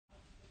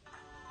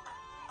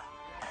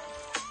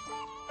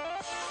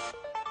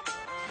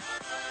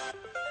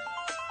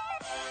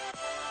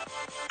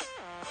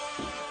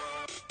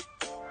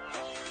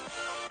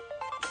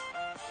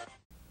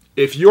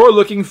If you're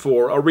looking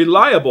for a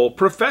reliable,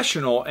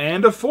 professional,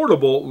 and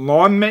affordable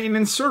lawn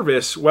maintenance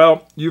service,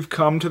 well, you've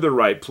come to the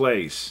right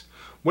place.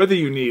 Whether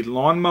you need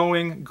lawn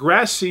mowing,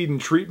 grass seed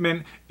and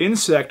treatment,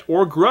 insect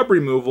or grub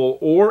removal,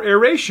 or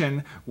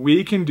aeration,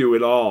 we can do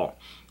it all.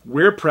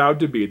 We're proud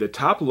to be the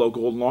top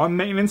local lawn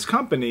maintenance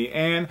company,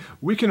 and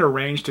we can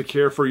arrange to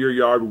care for your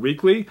yard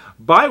weekly,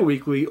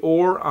 bi-weekly,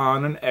 or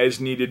on an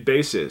as-needed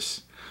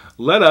basis.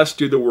 Let us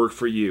do the work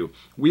for you.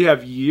 We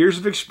have years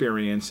of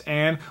experience,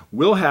 and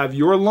we'll have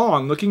your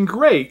lawn looking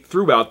great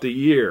throughout the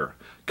year.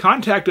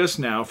 Contact us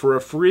now for a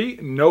free,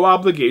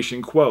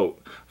 no-obligation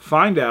quote.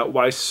 Find out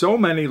why so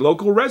many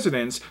local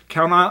residents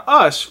count on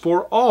us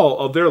for all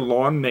of their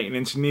lawn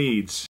maintenance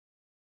needs.